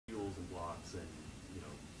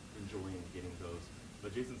enjoying getting those.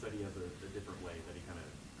 But Jason said he has a different way that he kind of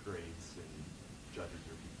grades and judges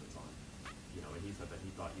your defense on. You know, and he said that he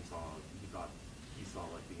thought he saw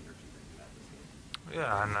like the energy that you had this game.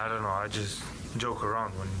 Yeah, and I don't know, I just joke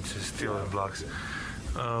around when just stealing blocks.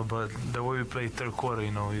 But the way we played third quarter,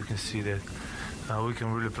 you know, you can see that we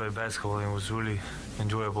can really play basketball, and it was really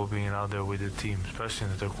enjoyable being out there with the team, especially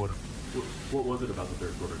in the third quarter. What was it about the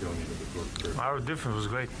third quarter going into the fourth quarter? Our defense was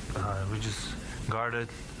great. We just guarded,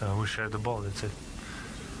 we shared the ball, that's it.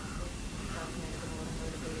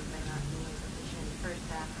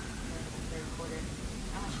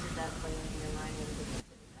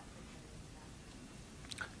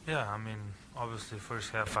 Yeah, I mean, obviously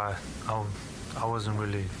first half I wasn't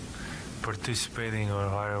really participating, or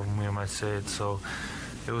however we might say it, so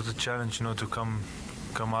it was a challenge, you know, to come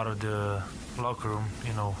out of the locker room,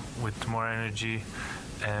 you know, with more energy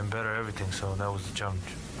and better everything, so that was the challenge.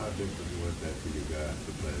 How different was that for you guys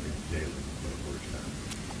to play against Jalen for the first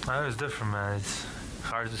time? It was different, man. It's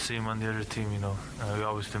hard to see him on the other team, you know. We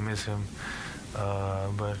obviously miss him,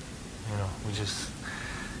 but, you know, we just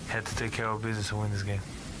had to take care of business and win this game.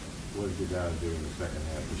 What did you guys do in the second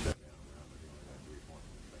half to shut down around, but you only got 3 points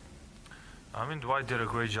in the second half? I mean, Dwight did a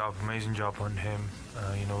great job, amazing job on him.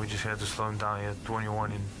 You know, we just had to slow him down. He had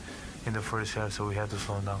 21 in the first half, so we had to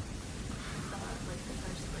slow him down.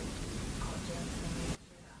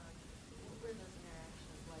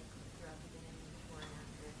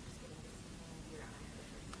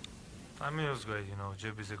 I mean, it was great, you know.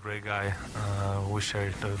 Jib is a great guy. We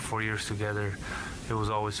shared 4 years together. It was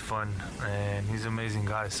always fun, and he's an amazing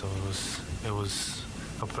guy, so it was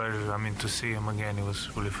a pleasure. I mean, to see him again, it was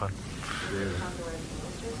really fun.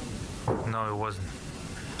 No, it wasn't.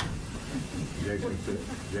 Jason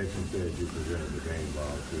said you presented the game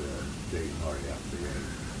ball to Dayton Hardy after the game.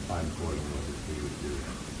 How important was it for you to do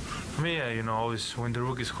that? For me, yeah, you know, always when the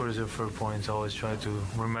rookie scores their first points, I always try to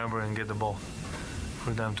remember and get the ball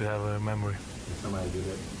for them to have a memory. Did somebody do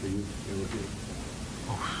that for you?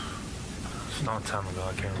 Oh, it's a long time ago,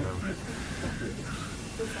 I can't remember.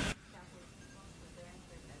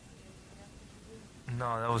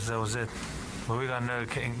 No, that was it. But we got another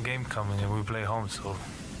game coming, and we play home, so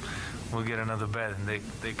we'll get another bet, and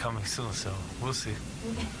they coming soon, so we'll see. I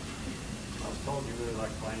was told you really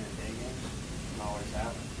like playing the day games. You always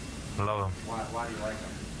have. Love them. Why do you like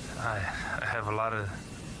them? I have a lot of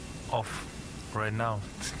off right now.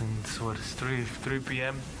 It's what, it's 3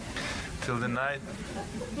 p.m. till the night.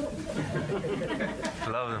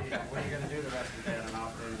 Love them. What are you going to do the rest of the day on an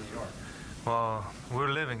off day in New York? Well, we're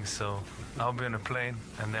living, so I'll be on a plane,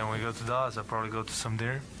 and then when we go to Dallas, I'll probably go to some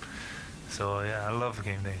dinner. So yeah, I love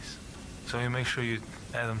game days. So you make sure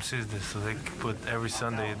Adam sees this, so they can put every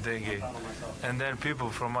Sunday a day game. And then people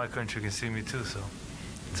from my country can see me too, so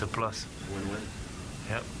it's a plus. Win-win.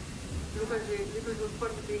 Yep. Luka, že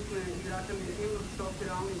prve tekme igrate med izjemno visoki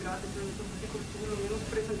ravni, igrate že na tem kulturno minus,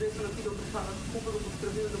 prej sem Jasona Kido vprašala, kako bodo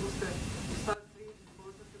poskrbeli, da boste ostali sredi do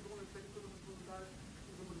konca sezone, veliko da boste dodali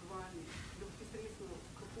izobraževanje, da boste stresno,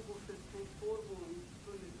 kako boste s to formo in to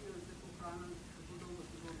energijo in se to hranili za dolgo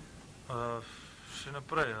sezono? Še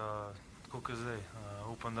naprej, tako kot zdaj.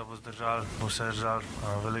 Upam, da bo zdržal, vse zdržal.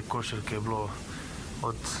 Veliko košarke je bilo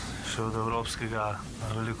še od evropskega,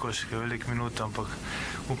 veliko košarke, veliko minut, ampak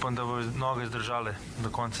upam, da bo noge zdržale do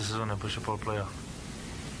konca sezone, pa še pol play-off.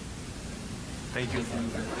 Thank you.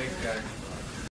 Thanks, guys.